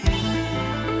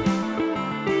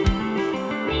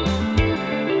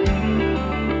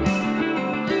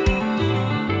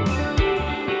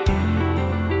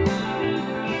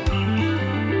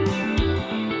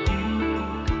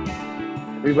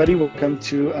everybody. Welcome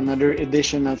to another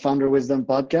edition of Founder Wisdom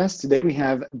Podcast. Today we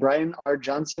have Brian R.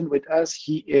 Johnson with us.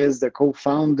 He is the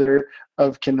co-founder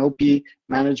of Canopy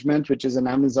Management, which is an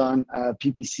Amazon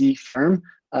PPC firm.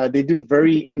 They do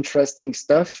very interesting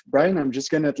stuff. Brian, I'm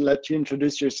just going to let you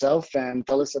introduce yourself and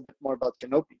tell us a bit more about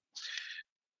Canopy.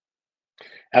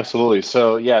 Absolutely.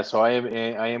 So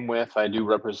I do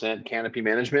represent Canopy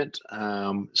Management.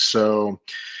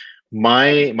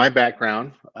 My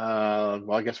background,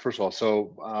 I guess first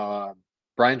of all,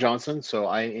 Brian Johnson. So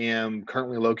I am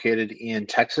currently located in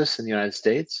Texas in the United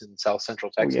States, in South Central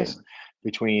Texas,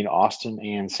 between Austin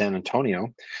and San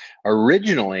Antonio.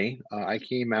 Originally, I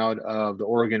came out of the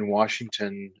Oregon,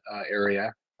 Washington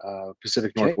area,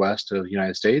 Pacific Northwest of the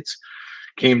United States.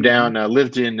 Came down,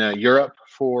 lived in Europe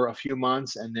for a few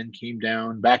months, and then came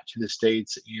down back to the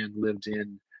States and lived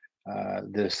in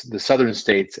the southern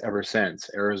states ever since,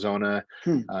 Arizona,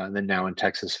 and then now in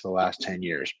Texas for the last 10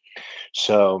 years.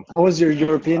 So how was your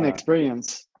European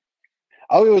experience?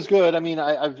 Oh, it was good. I mean,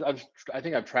 I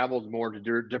think I've traveled more to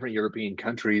different European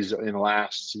countries in the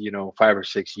last 5 or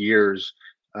 6 years.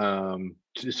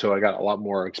 So I got a lot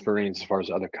more experience as far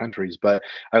as other countries, but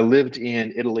I lived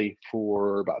in Italy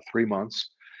for about 3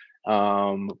 months,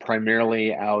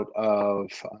 primarily out of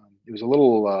it was a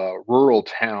little rural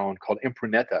town called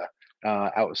Impruneta,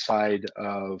 outside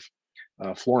of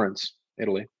Florence,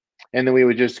 Italy. And then we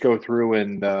would just go through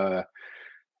and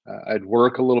I'd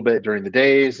work a little bit during the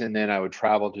days, and then I would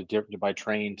travel by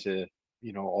train to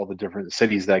all the different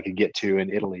cities that I could get to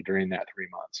in Italy during that 3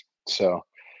 months. So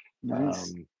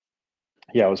nice.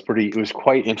 Yeah, it was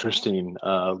quite interesting,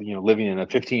 living in a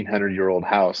 1,500-year-old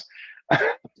house, out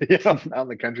in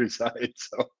the countryside.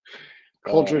 So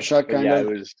culture shock, kind of.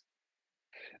 It was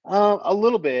a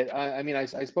little bit.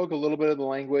 I spoke a little bit of the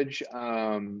language.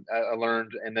 I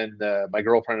learned, and then my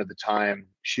girlfriend at the time,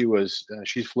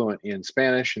 she's fluent in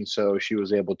Spanish, and so she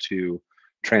was able to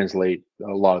translate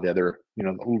a lot of the other,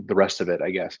 the rest of it,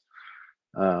 I guess.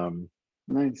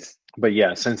 Nice. But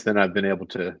yeah, since then I've been able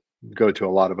to go to a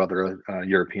lot of other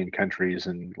European countries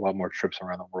and a lot more trips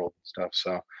around the world and stuff.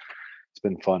 So it's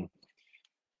been fun.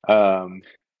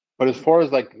 But as far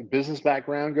as like business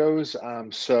background goes,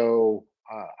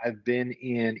 I've been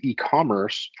in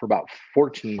e-commerce for about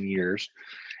 14 years,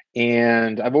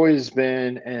 and I've always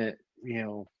been,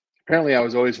 apparently I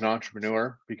was always an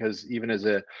entrepreneur, because even as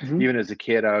a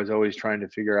kid, I was always trying to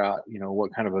figure out,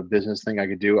 what kind of a business thing I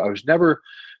could do. I was never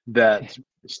that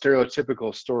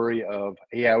stereotypical story of,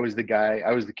 hey, I was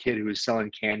the kid who was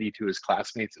selling candy to his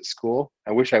classmates at school.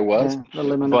 I wish I was,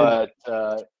 but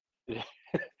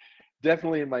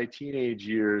definitely in my teenage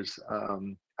years,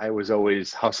 I was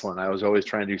always hustling. I was always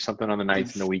trying to do something on the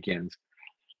nights and the weekends.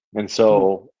 And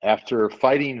so after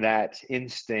fighting that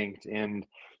instinct and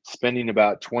spending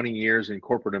about 20 years in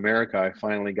corporate America, I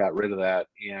finally got rid of that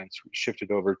and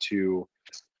shifted over to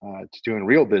doing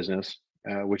real business,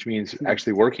 which means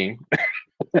actually working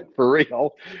for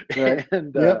real. Right.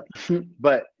 And,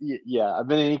 but yeah, I've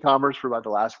been in e-commerce for about the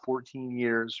last 14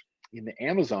 years, in the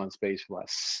Amazon space for the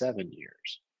last 7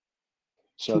 years.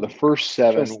 So the first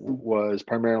 7 was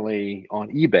primarily on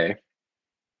eBay,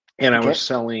 and I was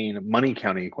selling money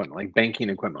counting equipment, like banking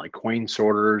equipment, like coin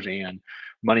sorters and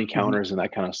money counters and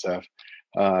that kind of stuff.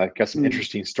 Got some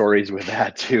interesting stories with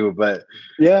that too, but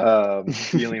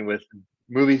dealing with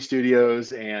movie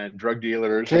studios and drug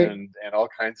dealers and all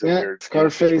kinds of weird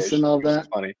Scarface and all that.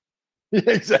 Funny.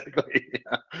 Exactly.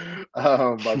 Yeah.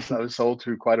 I was sold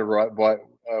to quite a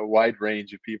wide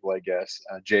range of people, I guess,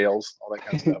 jails, all that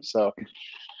kind of stuff.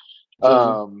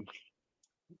 So,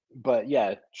 but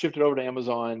yeah, shifted over to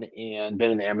Amazon and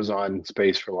been in the Amazon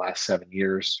space for the last 7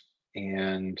 years,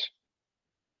 and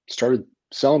started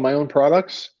selling my own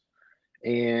products.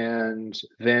 And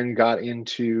then got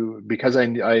into, because I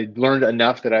learned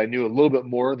enough that I knew a little bit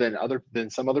more than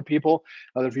some other people.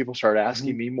 Other people started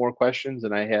asking me more questions,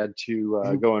 and I had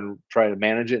to go and try to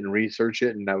manage it and research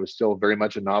it. And I was still very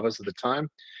much a novice at the time.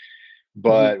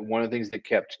 But one of the things that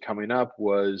kept coming up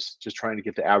was just trying to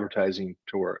get the advertising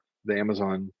to work, the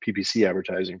Amazon PPC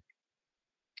advertising.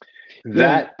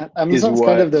 Amazon's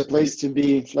kind of the place to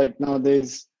be, like,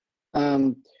 nowadays.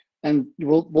 And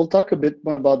we'll talk a bit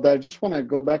more about that. I just want to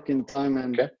go back in time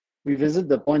and revisit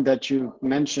the point that you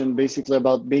mentioned, basically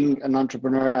about being an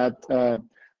entrepreneur at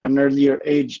an earlier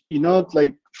age.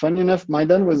 Like, funny enough, my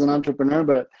dad was an entrepreneur,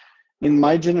 but in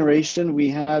my generation, we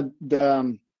had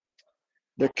the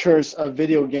curse of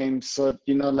video games. So,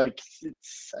 like,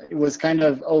 it was kind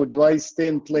of, do I stay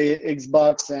and play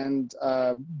Xbox and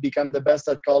become the best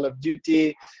at Call of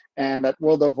Duty and at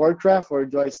World of Warcraft, or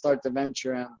do I start a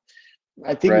venture? And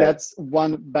I think Right. that's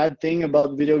one bad thing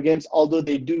about video games, although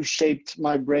they do shaped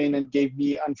my brain and gave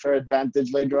me unfair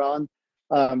advantage later on,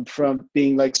 from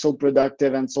being like so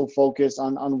productive and so focused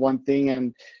on one thing.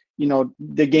 And, you know,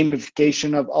 the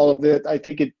gamification of all of it, I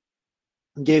think it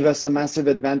gave us a massive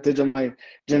advantage on my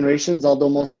generations, although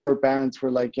most of our parents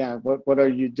were like, yeah, what are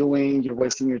you doing? You're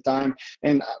wasting your time.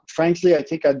 And frankly, I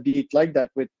think I'd be like that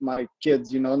with my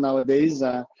kids, you know, nowadays.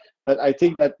 But I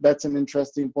think that that's an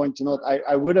interesting point to note.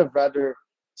 I would have rather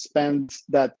spent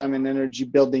that time and energy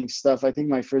building stuff. I think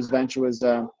my first venture was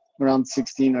around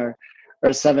 16 or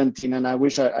 17, and I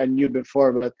wish I knew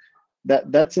before, but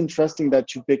that's interesting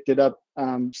that you picked it up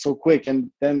so quick.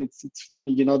 And then it's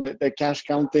you know, the cash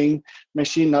counting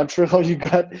machine. Not sure how you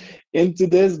got into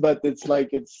this, but it's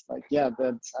like, yeah,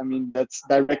 that's, I mean, that's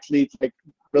directly like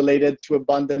related to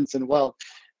abundance and wealth.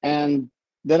 And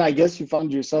then I guess you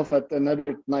found yourself at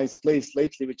another nice place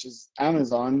lately, which is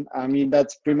Amazon. I mean,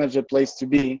 that's pretty much a place to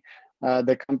be.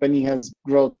 The company has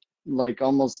grown like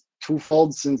almost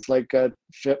twofold since like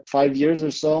 5 years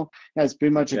or so. It has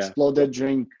pretty much Yeah. exploded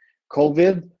during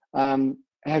COVID.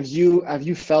 Have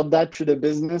you felt that through the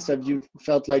business? Have you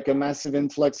felt like a massive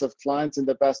influx of clients in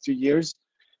the past 2 years?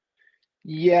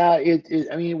 Yeah,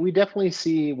 I mean, we definitely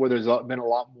see where there's been a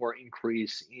lot more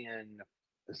increase in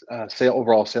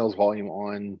overall sales volume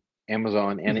on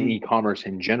Amazon and in Hmm. e-commerce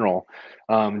in general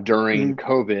during Hmm.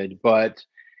 COVID. But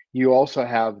you also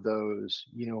have those,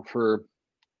 for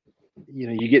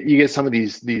you get some of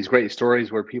these great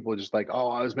stories where people are just like, oh,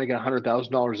 I was making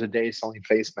 $100,000 a day selling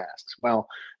face masks. Well,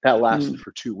 that lasted Hmm.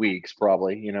 for 2 weeks,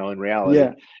 probably, in reality.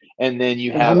 Yeah. And then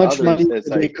you And how have much others money that's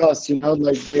do they like, cost? You know,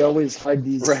 like they always hide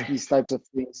these right. these types of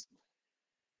things.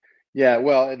 Yeah,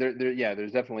 well, yeah,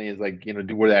 there's definitely is like,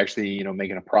 were they actually,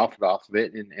 making a profit off of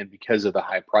it? And because of the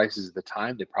high prices at the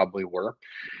time, they probably were.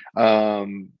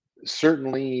 Um,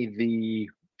 Certainly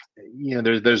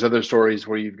there's other stories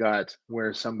where you've got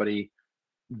where somebody,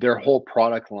 their whole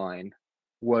product line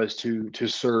was to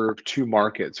serve two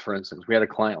markets. For instance, we had a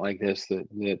client like this that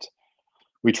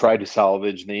we tried to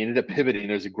salvage, and they ended up pivoting.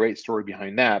 There's a great story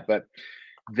behind that, but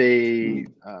they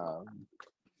Mm.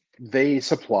 they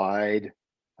supplied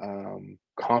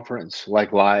conference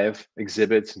like live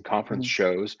exhibits and conference Mm.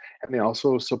 shows, and they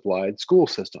also supplied school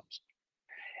systems.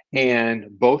 Mm.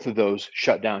 And both of those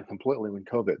shut down completely when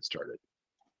COVID started.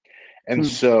 And Mm.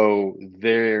 so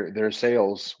their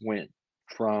sales went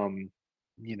from,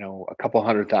 a couple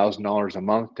 $100,000 a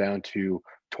month down to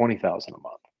 20,000 a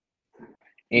month. Wow.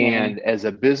 And as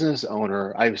a business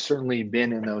owner, I've certainly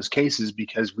been in those cases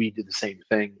because we did the same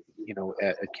thing,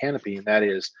 at Canopy, and that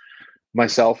is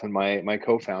myself and my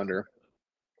co-founder.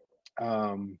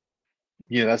 Um,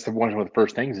 that's one of the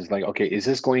first things is like, okay, is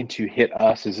this going to hit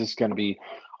us? Is this going to be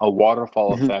a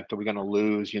waterfall Hmm. effect? Are we going to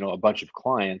lose, a bunch of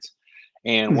clients?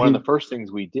 And one of the Hmm. first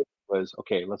things we did was,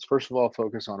 okay, let's first of all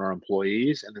focus on our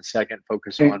employees, and then second,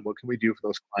 focus on Okay. what can we do for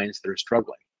those clients that are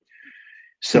struggling.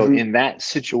 So Hmm. in that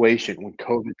situation, when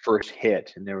COVID first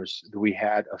hit, and we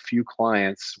had a few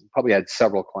clients, probably had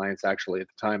several clients actually at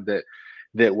the time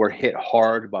that were hit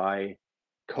hard by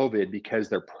COVID because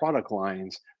their product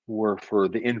lines were for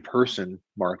the in-person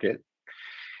market.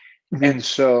 Hmm. And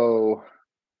so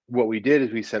what we did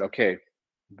is we said, okay,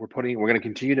 we're going to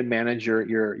continue to manage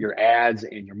your ads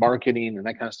and your marketing and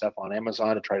that kind of stuff on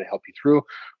Amazon to try to help you through,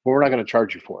 but we're not going to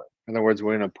charge you for it. In other words,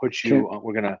 Okay.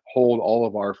 we're going to hold all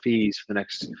of our fees for the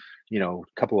next,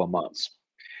 couple of months.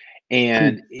 Hmm.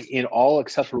 And in all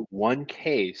except for one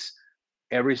case,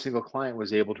 every single client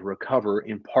was able to recover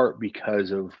in part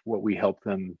because of what we helped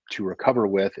them to recover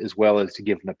with, as well as to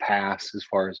give them a pass as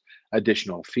far as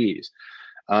additional fees.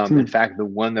 In Hmm. fact, the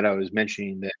one that I was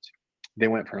mentioning that they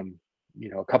went from,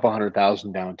 a couple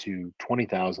 100,000 down to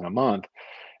 20,000 a month.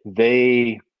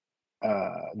 They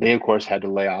of course had to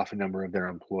lay off a number of their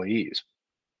employees,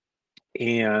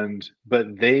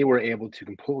 but they were able to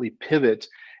completely pivot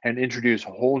and introduce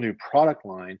a whole new product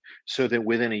line so that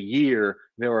within a year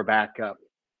they were back up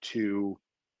to,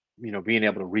 being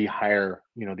able to rehire,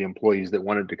 the employees that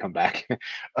wanted to come back.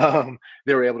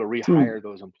 They were able to Hmm. rehire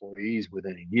those employees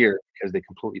within a year because they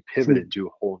completely Hmm. pivoted to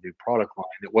a whole new product line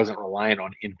that wasn't reliant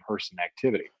on in-person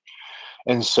activity.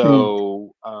 And Hmm.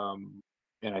 so,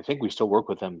 and I think we still work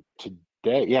with them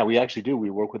today. Yeah, we actually do. We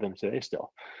work with them today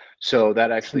still. So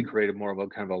that actually Hmm. created more of a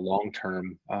kind of a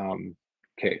long-term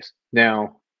case.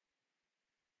 Now,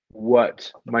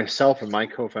 what myself and my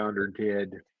co-founder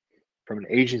did from an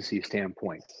agency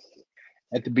standpoint,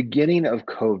 at the beginning of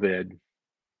COVID,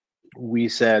 we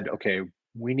said, okay,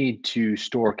 we need to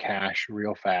store cash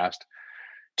real fast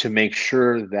to make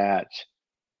sure that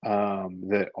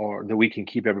we can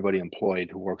keep everybody employed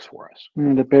who works for us.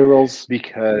 Hmm. The payrolls.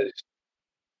 Because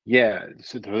Yeah,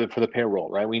 so for the payroll,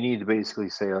 right? We need to basically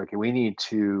say, okay, we need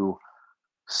to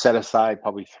set aside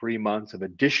probably 3 months of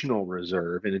additional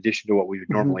reserve in addition to what we would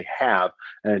Hmm. normally have,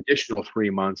 an additional 3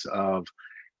 months of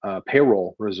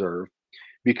payroll reserve.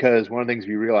 Because one of the things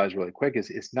we realized really quick is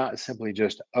it's not simply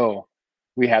just, oh,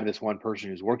 we have this one person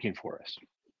who's working for us.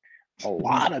 A Hmm.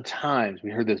 lot of times, we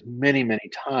heard this many, many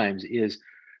times, is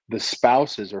the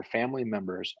spouses or family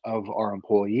members of our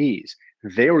employees,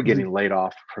 they were Hmm. getting laid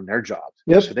off from their jobs.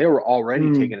 So Yep. they were already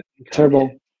Mm. taking an income hit.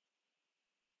 Terrible.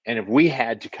 And if we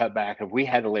had to cut back, if we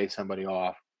had to lay somebody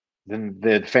off, then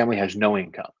the family has no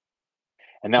income.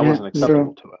 And that Yeah. wasn't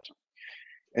acceptable Zero. to us.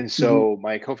 And Hmm. so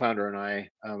my co-founder and I,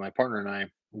 my partner and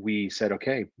I, we said,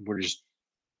 okay, we're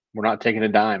not taking a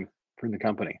dime from the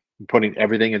company, we're putting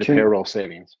everything into Okay. payroll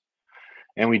savings.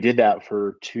 And we did that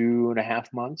for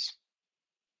 2.5 months.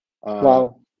 Um,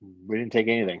 Wow. we didn't take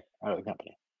anything out of the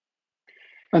company.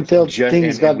 Until Just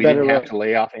things and got we didn't better, have right? to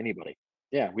lay off anybody.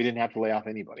 Yeah, we didn't have to lay off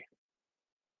anybody.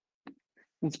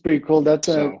 That's pretty cool. That's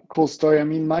a So cool story. I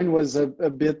mean, mine was a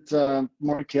bit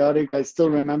more chaotic. I still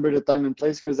remember the time and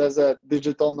place because as a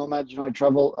digital nomad, I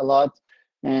travel a lot,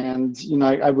 and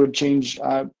I would change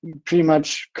pretty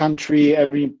much country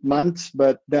every month.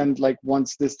 But then, like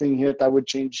once this thing hit, I would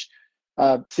change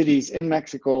cities in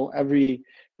Mexico every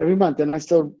month. And I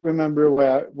still remember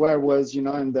where I was,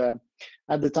 and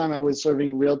at the time I was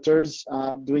serving realtors,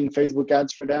 doing Facebook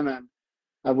ads for them, and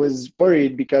I was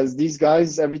worried because these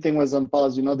guys, everything was on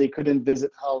pause. They couldn't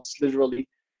visit house literally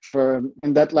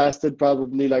and that lasted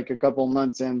probably like a couple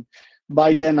months. And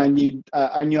by then, I knew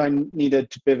I needed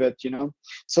to pivot.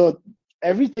 So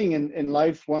everything in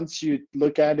life, once you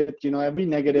look at it, every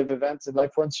negative events in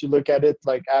life, once you look at it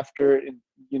like after, in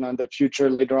the future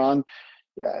later on,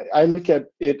 I look at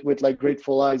it with like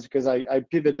grateful eyes because I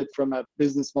pivoted from a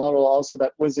business model also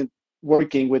that wasn't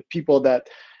working with people that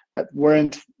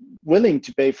weren't willing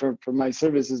to pay for my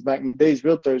services back in the days,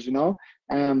 realtors,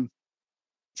 um,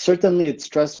 certainly it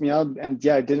stressed me out. And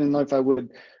yeah, I didn't know if I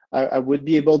would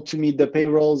be able to meet the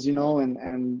payrolls,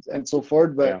 and so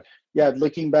forth. But yeah. yeah,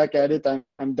 looking back at it,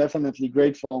 I'm definitely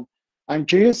grateful. I'm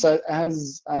curious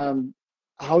as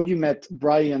how you met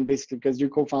Brian, basically, because your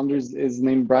co-founder is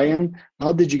named Brian.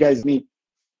 How did you guys meet?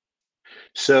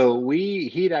 So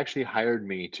he'd actually hired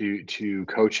me to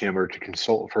coach him or to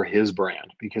consult for his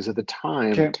brand because at the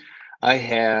time Okay. I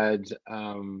had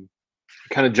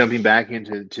kind of jumping back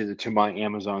to my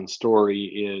Amazon story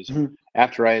is Mhm.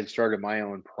 after I had started my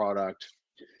own product,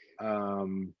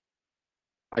 um,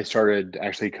 I started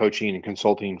actually coaching and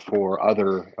consulting for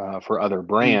other Mhm.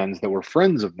 brands that were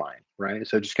friends of mine, right?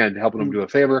 So just kind of helping them Mhm. do a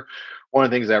favor. One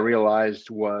of the things I realized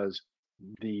was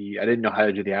I didn't know how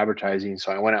to do the advertising,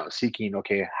 so I went out seeking,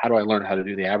 okay, how do I learn how to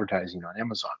do the advertising on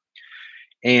Amazon?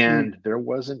 Mhm. And there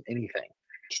wasn't anything,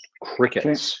 Okay.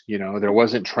 crickets. There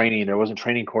wasn't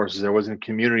training courses, there wasn't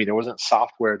community, there wasn't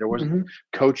software, there wasn't Mhm.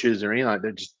 coaches or anything like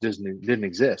that. Just didn't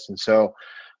exist. And so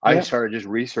I Yeah. started just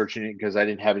researching it because I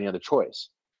didn't have any other choice.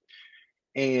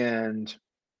 And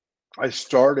I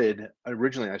started a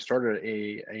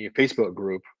Facebook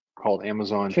group called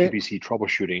Amazon Okay. PPC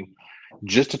Troubleshooting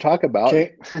just to talk about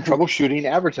Okay. troubleshooting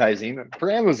advertising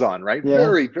for Amazon, right? Yeah.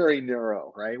 Very, very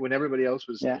narrow, right? When everybody else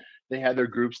Yeah. they had their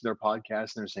groups and their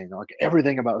podcasts and they're saying like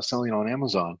everything about selling on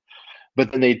Amazon.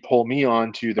 But then they'd pull me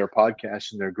on to their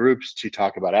podcasts and their groups to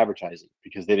talk about advertising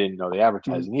because they didn't know the Mhm.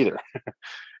 advertising either.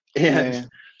 Yeah. And Yeah.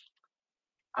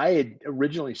 I had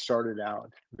originally started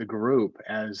out the group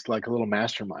as like a little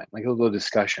mastermind, like a little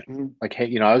discussion. Mhm. Like,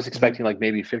 hey, I was Mhm. expecting like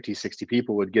maybe 50, 60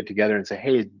 people would get together and say,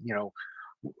 hey,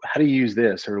 how do you use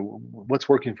this or what's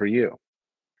working for you?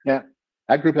 Yeah.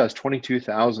 That group has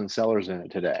 22,000 sellers in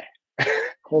it today.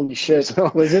 Holy shit.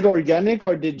 So, Was it organic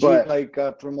or did you but like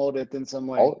promote it in some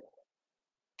way? all,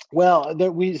 well,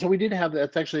 we did have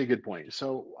that's actually a good point.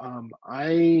 So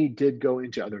I did go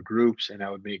into other groups and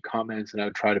I would make comments and I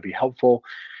would try to be helpful.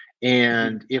 Mhm.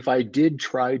 And if I did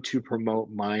try to promote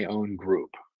my own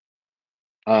group,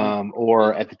 Okay.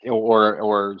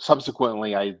 or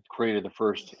subsequently I created the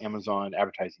first Amazon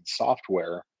advertising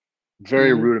software,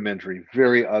 very Mhm. rudimentary,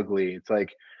 very ugly. It's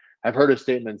like I've heard a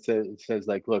statement says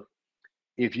like, look,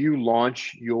 if you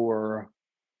launch your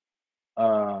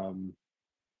um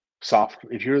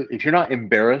if you're not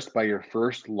embarrassed by your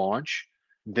first launch,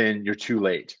 then you're too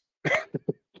late.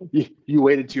 You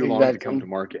waited too long to come to Exactly.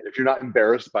 market. If you're not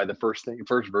embarrassed by the first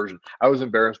version, I was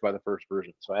embarrassed by the first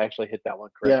version, so I actually hit that one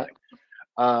Yeah. correctly.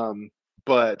 Um,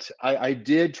 but I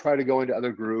did try to go into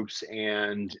other groups,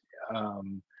 and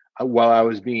while I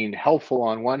was being helpful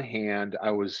on one hand,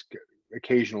 I was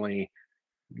occasionally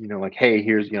like, hey,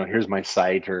 here's my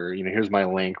site, or here's my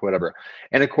link, whatever.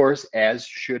 And of course, as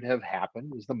should have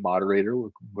happened, is the moderator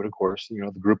would of course,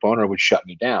 the group owner would shut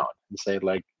me down and say,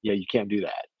 like, yeah, you can't do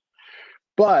that.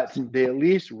 But they at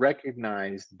least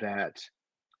recognized that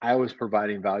I was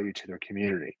providing value to their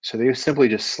community. So they simply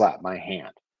just slapped my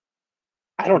hand.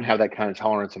 I don't have that kind of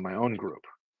tolerance in my own group.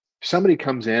 If somebody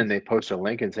comes in, they post a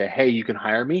link and say, hey, you can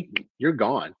hire me, you're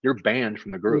gone. You're banned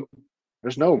from the group.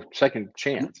 There's no second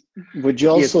chance. Would you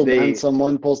also ban they,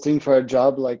 someone posting for a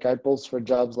job? Like I post for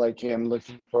jobs, like, hey, I'm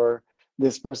looking for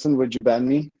this person. Would you ban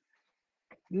me?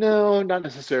 No, not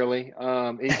necessarily.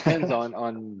 It depends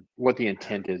on what the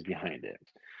intent is behind it.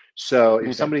 So if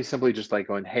Okay. somebody's simply just like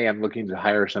going, hey, I'm looking to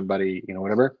hire somebody,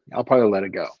 whatever, I'll probably let it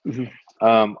go.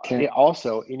 Okay.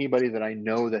 Also, anybody that I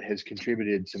know that has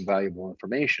contributed some valuable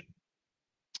information,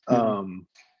 then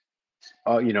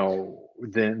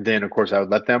of course I would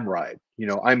let them ride.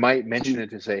 I might mention it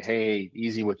to say, hey,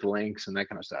 easy with the links and that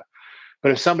kind of stuff.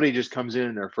 But if somebody just comes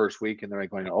in their first week and they're like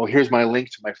going, oh, here's my link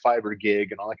to my Fiverr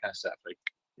gig and all that kind of stuff, like,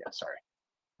 yeah, sorry,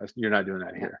 you're not doing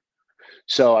that here.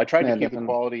 So I tried to keep the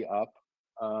quality up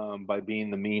by being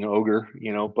the mean ogre,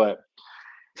 but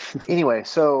anyway,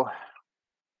 so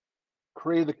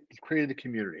created the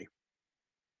community,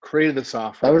 created the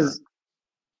software.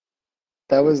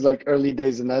 That was like early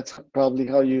days, and that's probably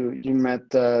how you met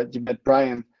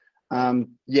Brian.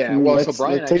 Yeah, well, so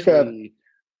Brian actually,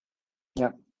 yeah.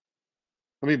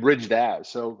 Let me bridge that.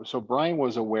 So Brian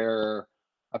was aware,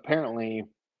 apparently,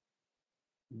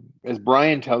 as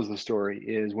Brian tells the story,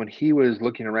 is when he was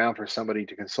looking around for somebody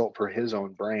to consult for his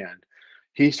own brand,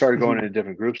 he started going into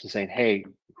different groups and saying, hey,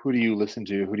 who do you listen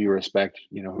to? Who do you respect?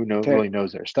 Who really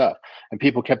knows their stuff? And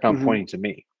people kept on pointing to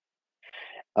me.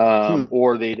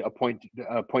 Or they'd point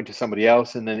to somebody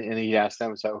else, and then he'd ask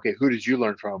them and say, okay, who did you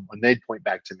learn from? And they'd point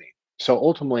back to me. So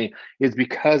ultimately, it's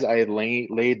because I had laid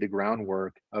the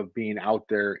groundwork of being out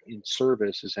there in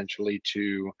service, essentially,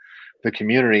 to the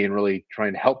community and really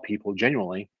trying to help people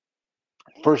genuinely.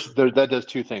 First, that does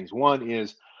two things. One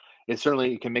is it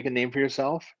certainly can make a name for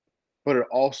yourself, but it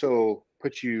also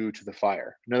puts you to the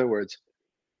fire. In other words,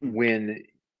 when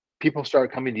people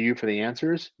start coming to you for the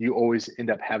answers, you always end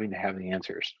up having to have the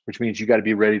answers, which means you got to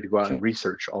be ready to go out and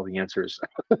research all the answers,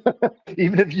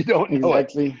 even if you don't know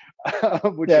exactly.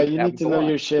 Yeah, you need to know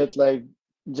your shit. Like,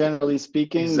 generally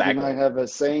speaking, exactly. I have a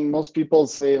saying. Most people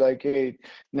say, like, hey,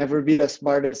 never be the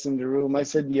smartest in the room. I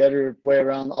said the other way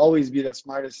around, always be the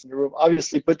smartest in the room.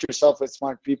 Obviously, put yourself with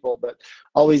smart people, but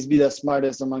always be the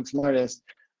smartest among smartest.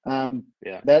 Yeah,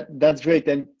 that's great.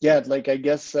 And yeah, like, I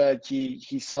guess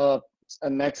he saw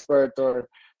an expert or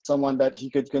someone that he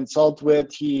could consult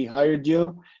with. He hired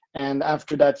you, and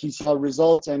after that he saw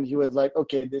results and he was like,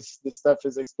 okay, this stuff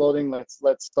is exploding, let's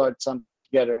start something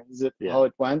together. Is it how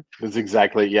it went? That's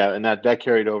exactly, yeah. And that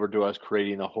carried over to us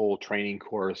creating the whole training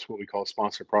course, what we call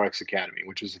Sponsored Products Academy,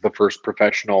 which is the first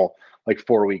professional, like,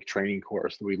 4-week training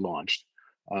course that we launched.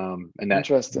 And that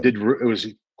it was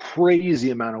a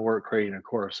crazy amount of work creating a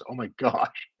course. Oh my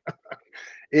gosh.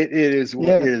 It is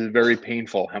very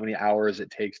painful how many hours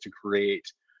it takes to create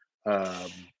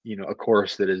a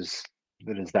course that is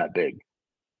that big.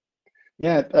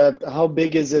 Yeah. How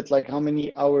big is it? Like, how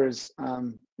many hours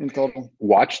in total?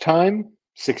 Watch time,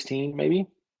 16 maybe.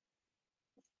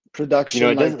 Production,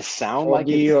 it doesn't sound 40 like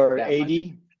it's or 80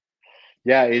 much.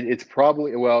 Yeah, it's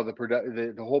probably, well,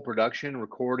 the whole production,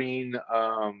 recording,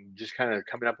 just kind of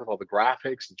coming up with all the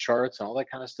graphics and charts and all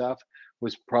that kind of stuff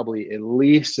was probably at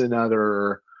least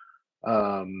another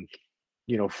 4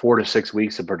 to 6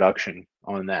 weeks of production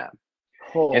on that.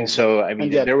 And so, I mean,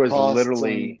 there was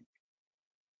literally,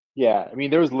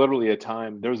 there was literally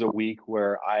a week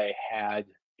where I had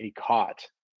a cot,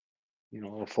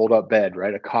 a fold up bed,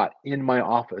 right? A cot in my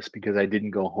office because I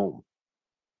didn't go home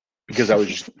because I was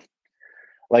just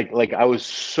like I was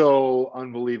so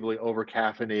unbelievably over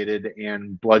caffeinated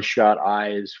and bloodshot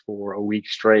eyes for a week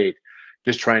straight,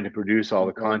 just trying to produce all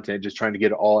the content, just trying to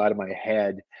get it all out of my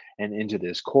head and into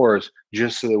this course,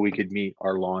 just so that we could meet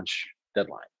our launch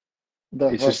deadline.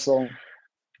 It's hustle.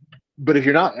 But if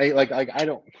you're not I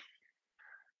don't,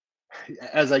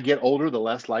 as I get older, the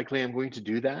less likely I'm going to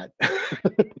do that.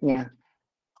 Yeah.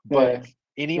 But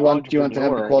any entrepreneur, you want to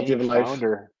have the quality of life.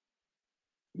 Founder,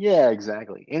 yeah,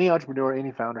 exactly. Any entrepreneur,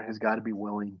 any founder has got to be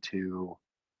willing to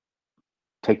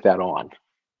take that on.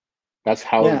 That's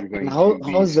how you're going to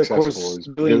be how's successful. The course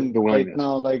doing right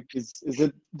now? Like, is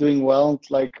it doing well?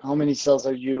 Like, how many sales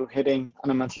are you hitting on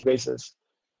a monthly basis?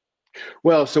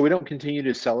 Well, so we don't continue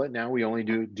to sell it now. We only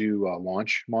do a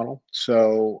launch model.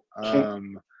 So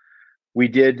we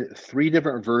did 3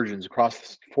 different versions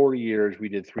across 40 years. We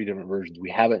did 3 different versions. We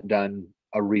haven't done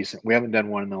we haven't done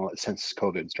one since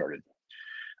COVID started.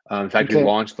 In fact, we Okay.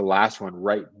 launched the last one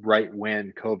right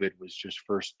when COVID was just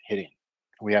first hitting.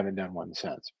 We haven't done one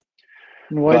since.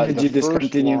 And why But did the you first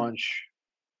discontinue? launch,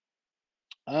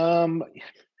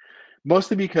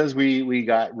 mostly because we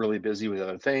got really busy with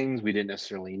other things. We didn't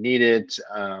necessarily need it.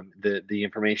 The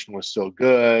information was still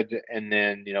good, and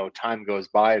then time goes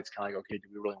by. It's kind of like, okay, do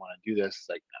we really want to do this? It's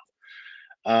like,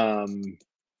 no.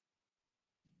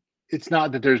 It's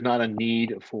not that there's not a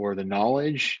need for the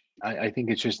knowledge. I think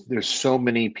it's just there's so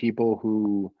many people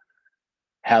who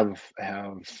have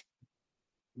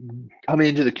come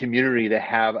into the community that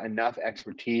have enough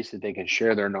expertise that they can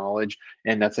share their knowledge,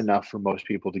 and that's enough for most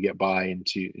people to get by and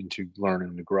to learn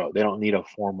and to grow. They don't need a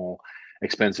formal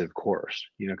expensive course,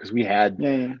 because we had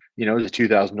Yeah. it was a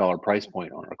 $2,000 price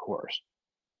point on our course.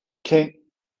 Okay.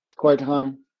 Quite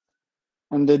high.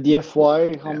 And the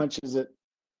DFY, how Yeah. much is it?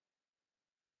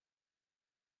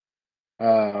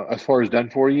 As far as done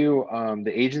for you,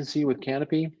 the agency with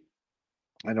Canopy,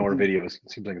 I know our Mhm. video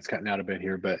seems like it's cutting out a bit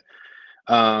here, but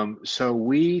so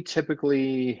we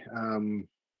typically kind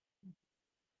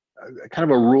of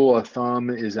a rule of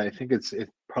thumb is, I think it's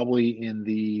probably in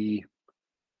the,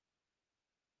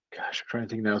 gosh, I'm trying to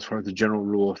think now as far as the general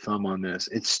rule of thumb on this.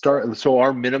 So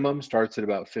our minimum starts at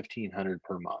about 1,500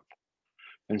 per month.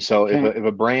 And so Okay. if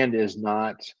a brand is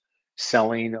not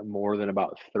selling more than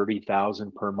about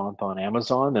 30,000 per month on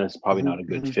Amazon, then it's probably not a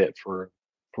good fit for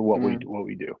what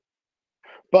we do.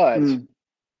 But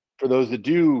for those that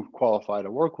do qualify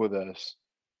to work with us,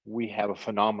 we have a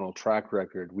phenomenal track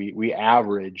record. We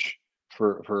average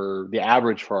for the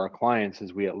average for our clients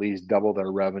is we at least double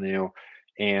their revenue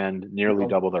and nearly Wow.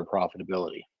 double their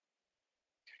profitability.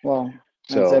 Wow.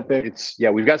 That's So epic.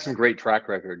 we've got some great track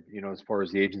record, as far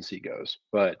as the agency goes,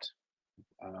 but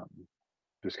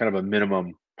there's kind of a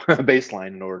minimum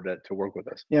baseline in order to work with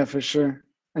us. Yeah, for sure.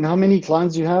 And how many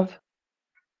clients do you have?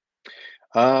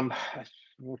 Gosh,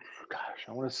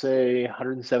 I want to say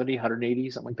 170, 180,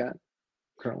 something like that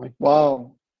currently.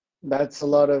 Wow. That's a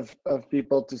lot of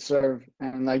people to serve.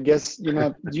 And I guess,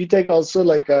 do you take also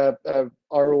like a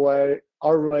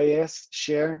ROAS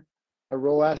share, a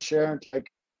ROAS share,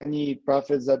 like any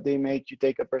profits that they make, you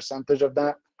take a percentage of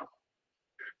that?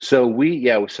 So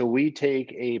we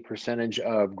take a percentage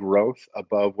of growth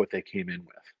above what they came in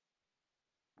with.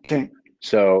 Okay.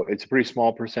 So it's a pretty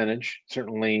small percentage.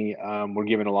 Certainly, we're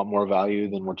giving a lot more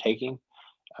value than we're taking.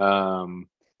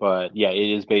 But yeah, it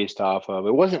is based off of.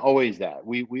 It wasn't always that.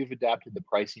 We've adapted the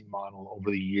pricing model over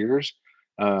the years.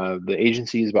 The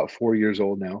agency is about 4 years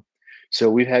old now, so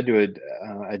we've had to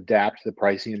adapt the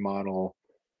pricing model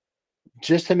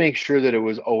just to make sure that it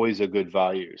was always a good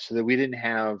value, so that we didn't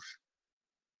have.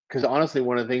 Because honestly,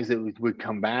 one of the things that would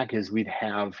come back is we'd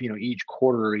have each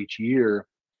quarter, each year,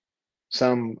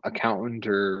 some accountant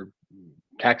or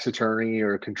tax attorney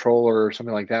or controller or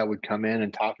something like that would come in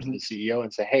and talk to the CEO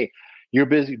and say, hey, your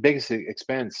biggest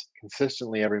expense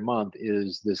consistently every month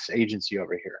is this agency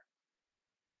over here.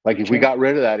 Like if we got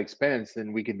rid of that expense,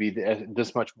 then we could be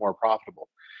this much more profitable.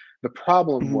 The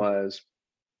problem was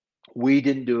we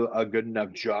didn't do a good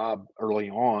enough job early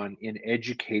on in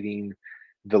educating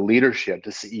the leadership, the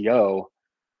CEO,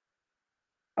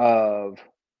 of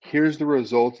here's the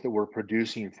results that we're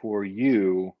producing for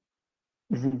you,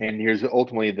 and here's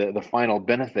ultimately the final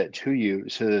benefit to you,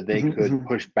 so that they could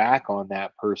push back on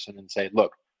that person and say,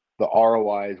 look, the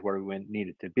ROI is where we need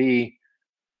it to be.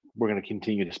 We're going to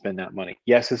continue to spend that money.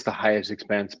 Yes, it's the highest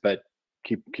expense, but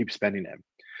keep spending it.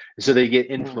 And so they get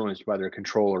influenced by their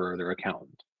controller or their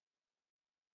accountant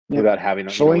without having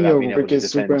showing without your being able work to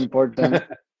is super defend. important.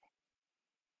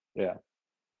 Yeah.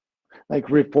 Like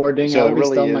reporting, So I it always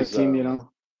really tell my is. team,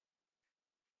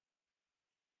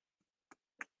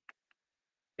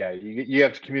 Yeah, you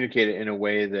have to communicate it in a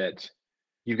way that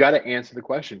you've got to answer the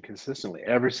question consistently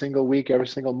every single week, every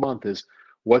single month is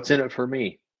what's in it for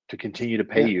me to continue to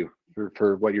pay you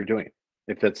for what you're doing,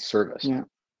 if that's a service. Yeah.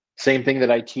 Same thing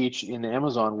that I teach in the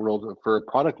Amazon world for a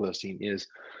product listing is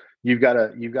you've got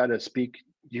to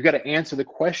answer the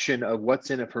question of what's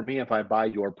in it for me if I buy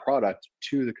your product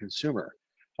to the consumer.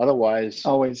 Otherwise,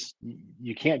 Always.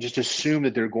 you can't just assume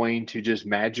that they're going to just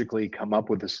magically come up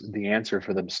with the answer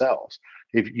for themselves.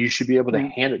 If you should be able to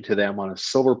hand it to them on a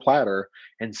silver platter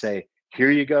and say,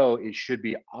 here you go. It should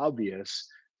be obvious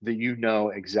that you know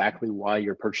exactly why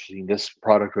you're purchasing this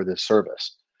product or this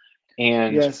service.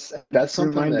 And yes, that's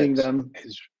something reminding that them.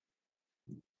 is,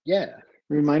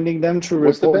 reminding them through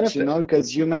what's the reports, benefit?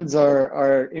 because humans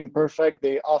are imperfect.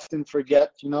 They often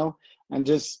forget, and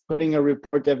just putting a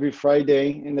report every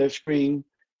Friday in their screen,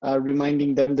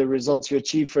 reminding them the results you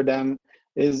achieve for them,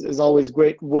 is always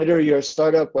great. Whether you're a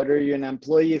startup, whether you're an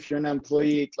employee, if you're an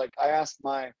employee, like I asked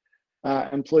my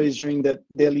employees during the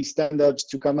daily stand-ups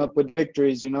to come up with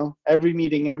victories, every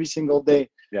meeting, every single day.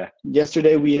 Yeah.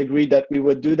 Yesterday we agreed that we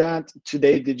would do that.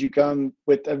 Today, did you come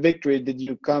with a victory? Did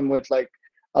you come with like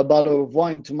a bottle of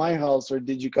wine to my house, or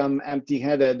did you come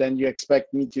empty-headed and you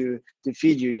expect me to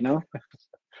feed you?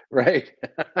 Right.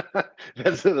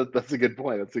 That's a good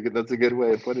point. That's a good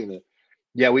way of putting it.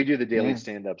 Yeah, we do the daily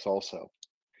stand-ups also.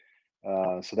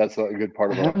 So that's a good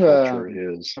part of our culture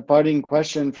is a parting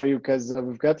question for you, because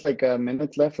we've got like a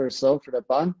minute left or so for the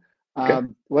pod. Okay.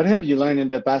 What have you learned in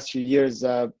the past few years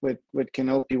with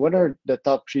Canopy? What are the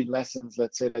top 3 lessons,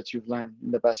 let's say, that you've learned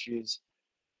in the past few years?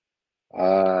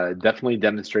 Definitely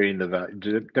demonstrating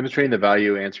the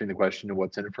value, answering the question of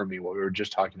what's in it for me, what we were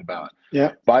just talking about.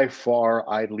 Yeah. By far,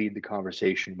 I'd lead the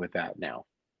conversation with that now.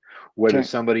 Whether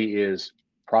somebody is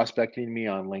prospecting me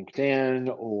on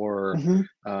LinkedIn, or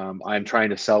I'm trying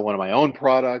to sell one of my own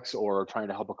products, or trying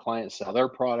to help a client sell their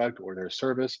product or their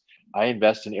service, I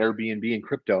invest in Airbnb and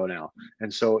crypto now.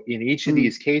 And so in each of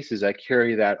these cases, I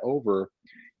carry that over,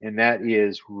 and that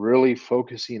is really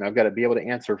focusing. I've got to be able to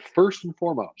answer first and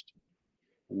foremost,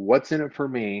 what's in it for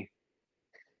me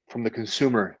from the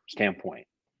consumer standpoint.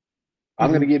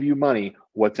 I'm going to give you money.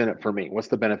 What's in it for me? What's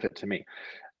the benefit to me?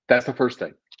 That's the first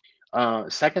thing.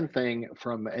 Second thing,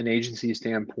 from an agency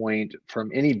standpoint, from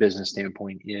any business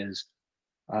standpoint, is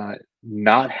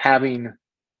not having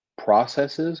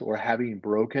processes or having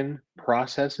broken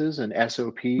processes and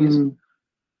SOPs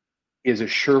is a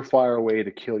surefire way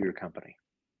to kill your company.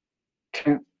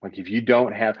 Like if you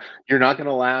don't have, you're not going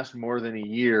to last more than a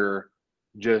year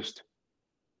just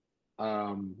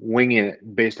winging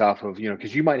it based off of,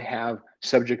 because you might have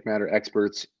subject matter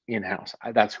experts in-house.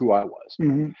 That's who I was.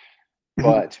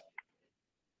 But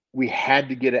we had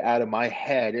to get it out of my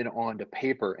head and onto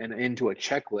paper and into a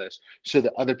checklist so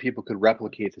that other people could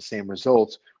replicate the same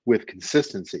results with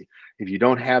consistency. If you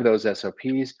don't have those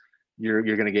SOPs, you're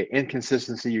going to get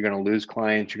inconsistency. You're going to lose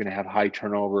clients. You're going to have high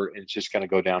turnover, and it's just going to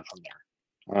go down from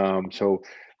there. So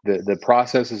the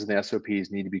processes and the SOPs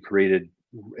need to be created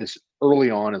as early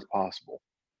on as possible.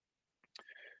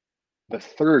 The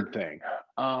third thing,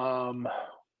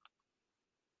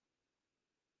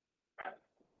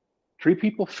 treat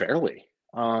people fairly.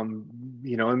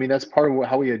 That's part of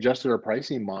how we adjusted our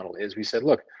pricing model. Is we said,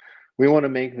 look, we want to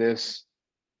make this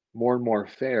more and more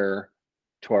fair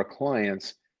to our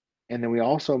clients. And then we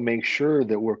also make sure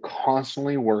that we're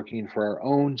constantly working for our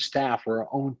own staff or our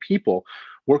own people.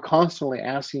 We're constantly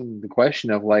asking the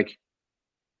question of like,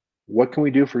 what can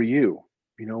we do for you?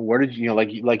 Where did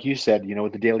like you said,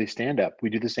 with the daily stand-up, we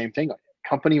do the same thing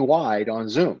company-wide on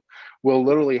Zoom. We'll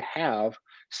literally have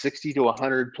 60 to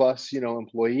 100 plus,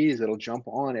 employees that'll jump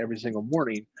on every single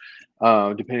morning,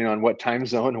 depending on what time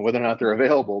zone and whether or not they're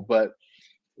available. But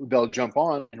they'll jump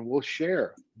on and we'll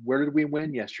share, where did we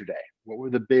win yesterday? What were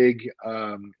the big,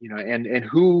 and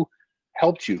who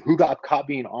helped you? Who got caught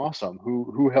being awesome?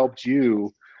 Who helped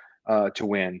you to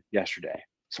win yesterday?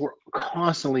 So we're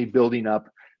constantly building up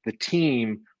the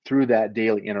team through that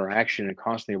daily interaction and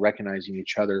constantly recognizing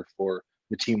each other for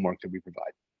the teamwork that we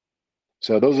provide.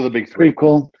 So those are the big 3. Pretty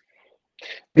cool.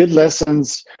 Good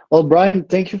lessons. Well, Brian,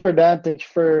 thank you for that. Thank you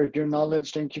for your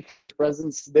knowledge. Thank you for your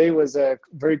presence today. It was a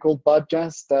very cool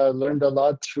podcast. Learned a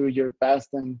lot through your past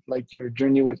and like your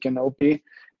journey with Canopy.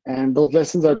 And those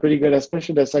lessons are pretty good,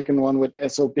 especially the second one with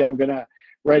SOP. I'm going to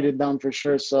write it down for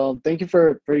sure. So thank you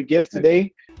for your gift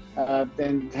today.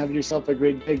 And have yourself a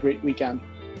great day, great weekend.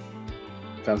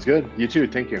 Sounds good. You too.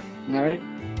 Thank you. All right.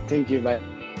 Thank you.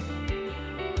 Bye.